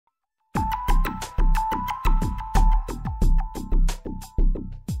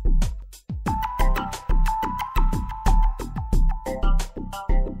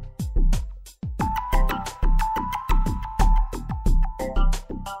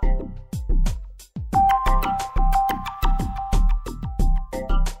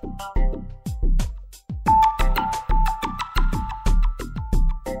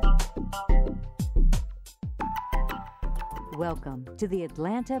Welcome to the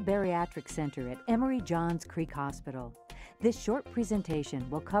Atlanta Bariatric Center at Emory Johns Creek Hospital. This short presentation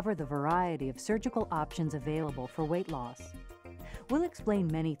will cover the variety of surgical options available for weight loss. We'll explain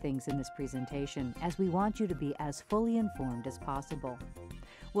many things in this presentation as we want you to be as fully informed as possible.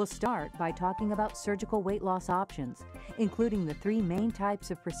 We'll start by talking about surgical weight loss options, including the three main types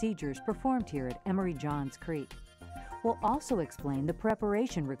of procedures performed here at Emory Johns Creek. We'll also explain the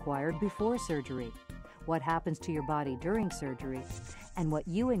preparation required before surgery, what happens to your body during surgery, and what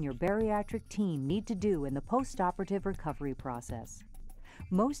you and your bariatric team need to do in the post-operative recovery process.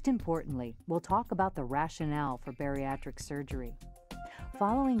 Most importantly, we'll talk about the rationale for bariatric surgery.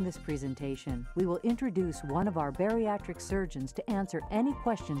 Following this presentation, we will introduce one of our bariatric surgeons to answer any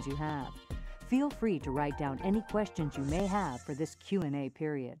questions you have. Feel free to write down any questions you may have for this Q&A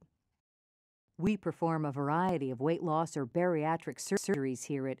period. We perform a variety of weight loss or bariatric surgeries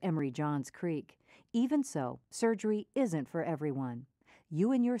here at Emory Johns Creek. Even so, surgery isn't for everyone.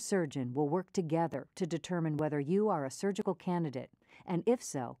 You and your surgeon will work together to determine whether you are a surgical candidate, and if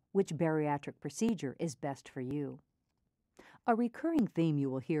so, which bariatric procedure is best for you. A recurring theme you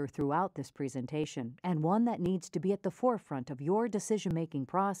will hear throughout this presentation, and one that needs to be at the forefront of your decision-making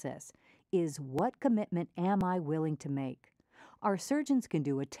process, is what commitment am I willing to make? Our surgeons can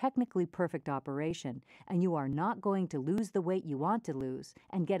do a technically perfect operation, and you are not going to lose the weight you want to lose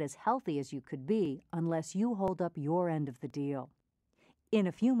and get as healthy as you could be unless you hold up your end of the deal. In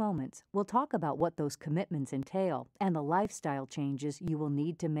a few moments, we'll talk about what those commitments entail and the lifestyle changes you will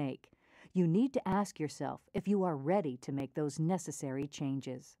need to make. You need to ask yourself if you are ready to make those necessary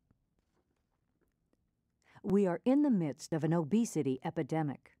changes. We are in the midst of an obesity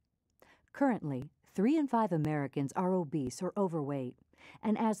epidemic. Currently, 3 in 5 Americans are obese or overweight,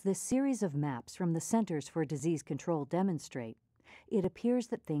 and as this series of maps from the Centers for Disease Control demonstrate, it appears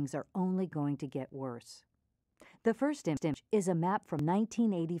that things are only going to get worse. The first image is a map from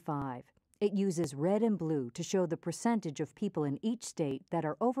 1985. It uses red and blue to show the percentage of people in each state that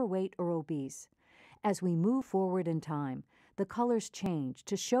are overweight or obese. As we move forward in time, the colors change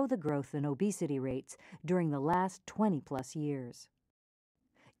to show the growth in obesity rates during the last 20-plus years.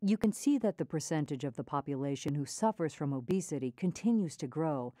 You can see that the percentage of the population who suffers from obesity continues to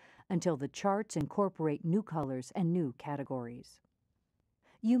grow until the charts incorporate new colors and new categories.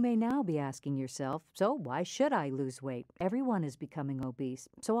 You may now be asking yourself, so why should I lose weight? Everyone is becoming obese,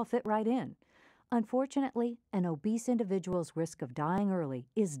 so I'll fit right in. Unfortunately, an obese individual's risk of dying early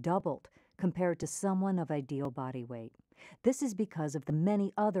is doubled compared to someone of ideal body weight. This is because of the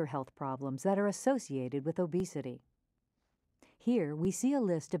many other health problems that are associated with obesity. Here, we see a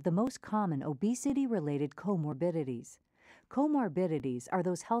list of the most common obesity-related comorbidities. Comorbidities are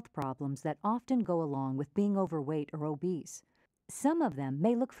those health problems that often go along with being overweight or obese. Some of them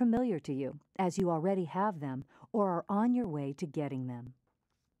may look familiar to you, as you already have them or are on your way to getting them.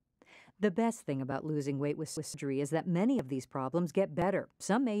 The best thing about losing weight with surgery is that many of these problems get better.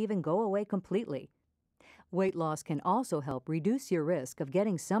 Some may even go away completely. Weight loss can also help reduce your risk of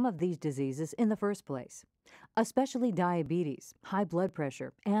getting some of these diseases in the first place, especially diabetes, high blood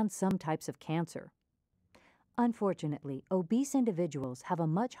pressure, and some types of cancer. Unfortunately, obese individuals have a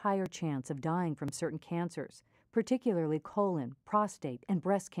much higher chance of dying from certain cancers, particularly colon, prostate, and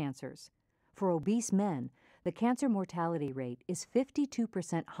breast cancers. For obese men, the cancer mortality rate is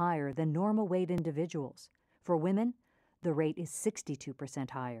 52% higher than normal weight individuals. For women, the rate is 62%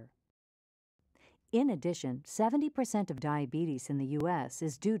 higher. In addition, 70% of diabetes in the U.S.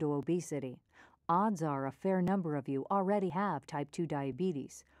 is due to obesity. Odds are a fair number of you already have type 2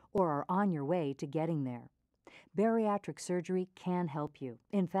 diabetes or are on your way to getting there. Bariatric surgery can help you.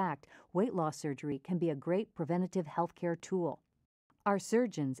 In fact, weight loss surgery can be a great preventative healthcare tool. Our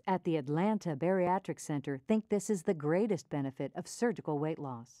surgeons at the Atlanta Bariatric Center think this is the greatest benefit of surgical weight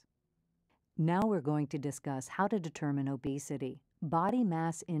loss. Now we're going to discuss how to determine obesity. Body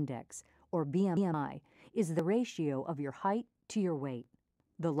mass index, or BMI, is the ratio of your height to your weight.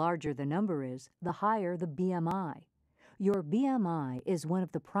 The larger the number is, the higher the BMI. Your BMI is one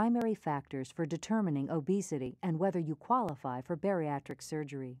of the primary factors for determining obesity and whether you qualify for bariatric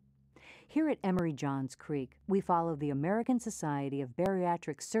surgery. Here at Emory Johns Creek, we follow the American Society of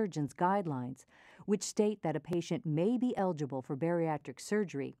Bariatric Surgeons guidelines, which state that a patient may be eligible for bariatric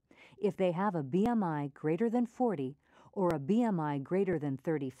surgery if they have a BMI greater than 40 or a BMI greater than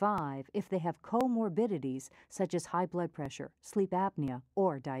 35 if they have comorbidities such as high blood pressure, sleep apnea,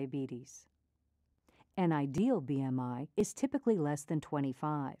 or diabetes. An ideal BMI is typically less than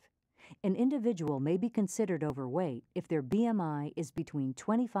 25. An individual may be considered overweight if their BMI is between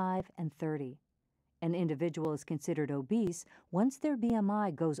 25 and 30. An individual is considered obese once their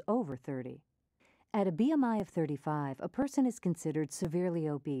BMI goes over 30. At a BMI of 35, a person is considered severely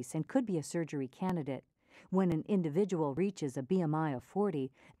obese and could be a surgery candidate. When an individual reaches a BMI of 40,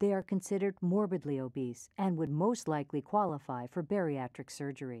 they are considered morbidly obese and would most likely qualify for bariatric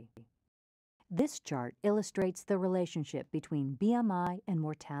surgery. This chart illustrates the relationship between BMI and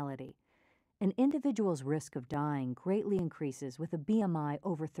mortality. An individual's risk of dying greatly increases with a BMI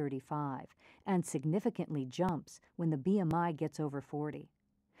over 35 and significantly jumps when the BMI gets over 40.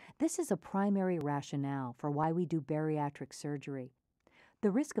 This is a primary rationale for why we do bariatric surgery. The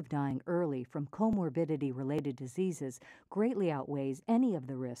risk of dying early from comorbidity-related diseases greatly outweighs any of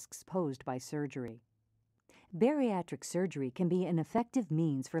the risks posed by surgery. Bariatric surgery can be an effective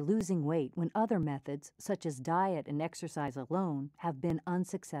means for losing weight when other methods, such as diet and exercise alone, have been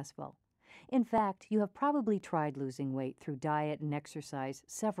unsuccessful. In fact, you have probably tried losing weight through diet and exercise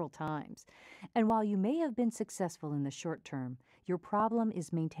several times, and while you may have been successful in the short term, your problem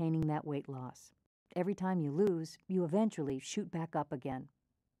is maintaining that weight loss. Every time you lose, you eventually shoot back up again.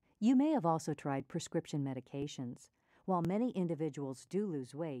 You may have also tried prescription medications. While many individuals do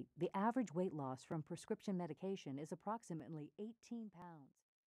lose weight, the average weight loss from prescription medication is approximately 18 pounds.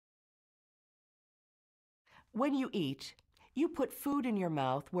 When you eat, you put food in your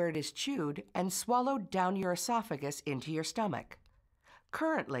mouth where it is chewed and swallowed down your esophagus into your stomach.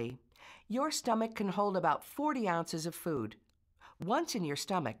 Currently, your stomach can hold about 40 ounces of food. Once in your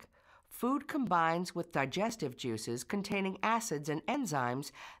stomach, food combines with digestive juices containing acids and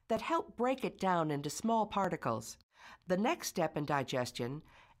enzymes that help break it down into small particles. The next step in digestion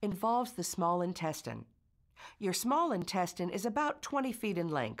involves the small intestine. Your small intestine is about 20 feet in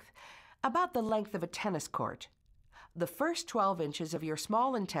length, about the length of a tennis court. The first 12 inches of your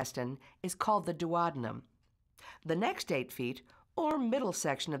small intestine is called the duodenum. The next 8 feet, or middle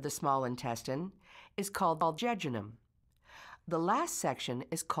section of the small intestine, is called the jejunum. The last section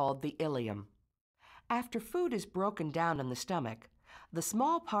is called the ileum. After food is broken down in the stomach, the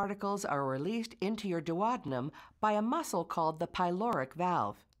small particles are released into your duodenum by a muscle called the pyloric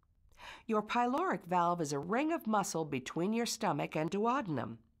valve. Your pyloric valve is a ring of muscle between your stomach and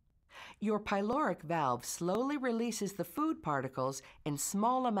duodenum. Your pyloric valve slowly releases the food particles in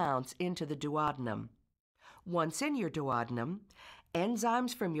small amounts into the duodenum. Once in your duodenum,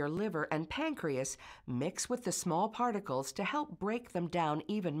 enzymes from your liver and pancreas mix with the small particles to help break them down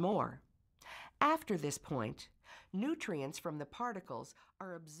even more. After this point, nutrients from the particles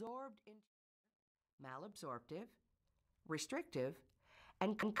are absorbed into malabsorptive, restrictive,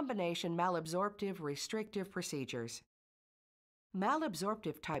 and combination malabsorptive restrictive procedures.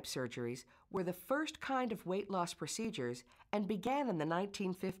 Malabsorptive type surgeries were the first kind of weight loss procedures and began in the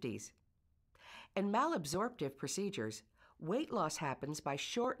 1950s. In malabsorptive procedures, weight loss happens by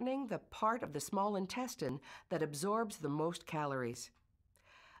shortening the part of the small intestine that absorbs the most calories.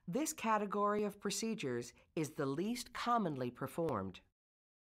 This category of procedures is the least commonly performed.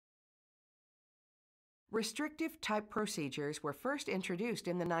 Restrictive type procedures were first introduced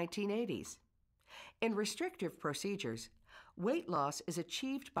in the 1980s. In restrictive procedures, weight loss is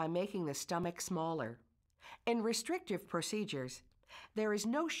achieved by making the stomach smaller. In restrictive procedures, there is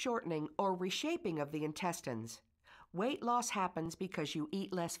no shortening or reshaping of the intestines. Weight loss happens because you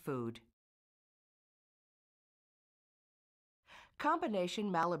eat less food.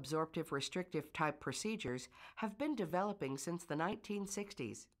 Combination malabsorptive restrictive type procedures have been developing since the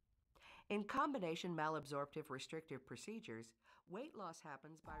 1960s. In combination malabsorptive restrictive procedures, weight loss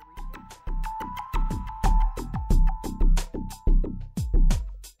happens by